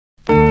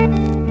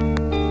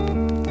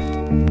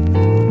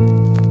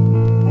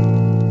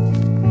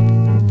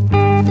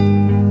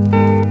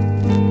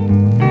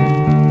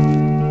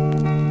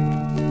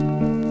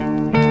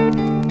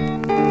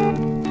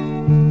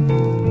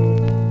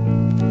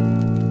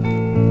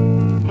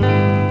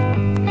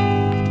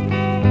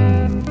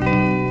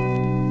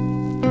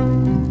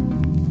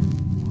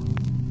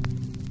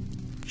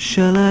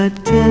Shall I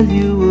tell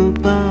you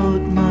about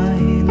my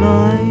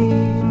life?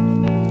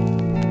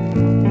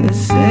 They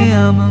say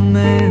I'm a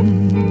man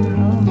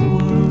of the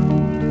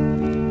world.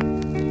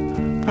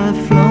 I've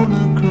flown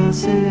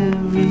across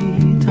every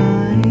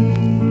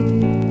tide.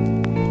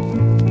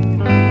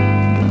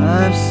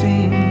 I've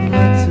seen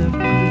lots of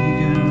pretty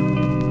girls.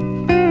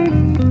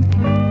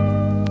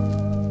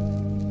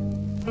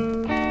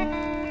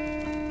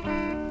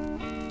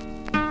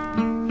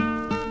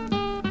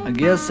 I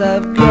guess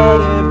I've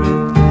got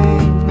everything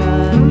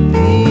I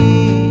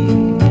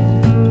need.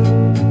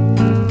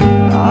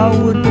 I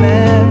would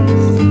pass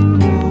the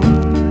road,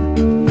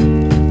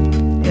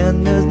 and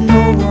there's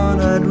no one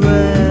I'd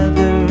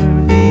rather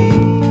be.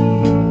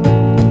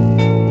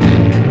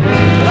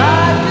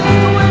 I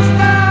just wish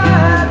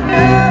I'd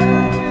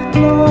never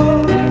been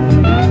born.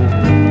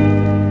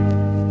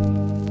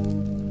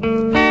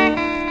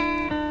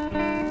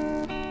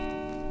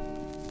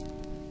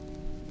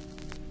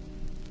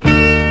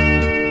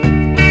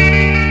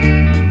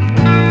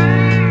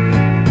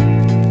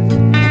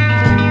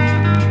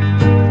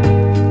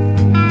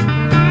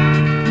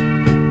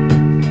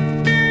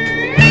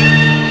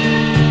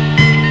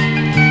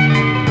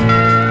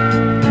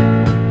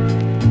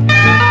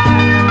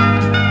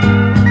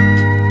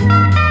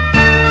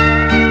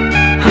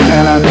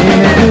 And I need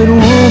a good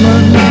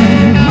woman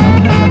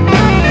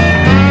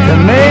to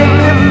make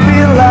me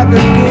feel like a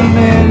good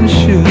man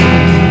should.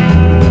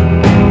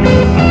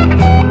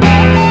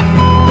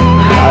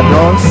 I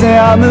don't say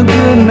I'm a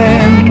good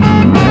man,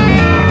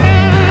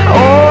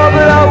 oh,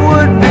 but I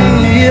would be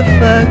if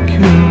I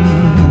could.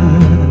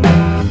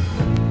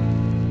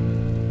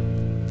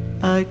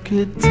 I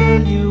could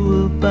tell you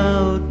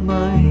about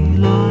my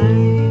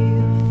life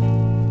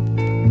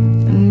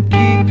and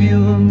keep you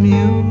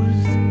amused.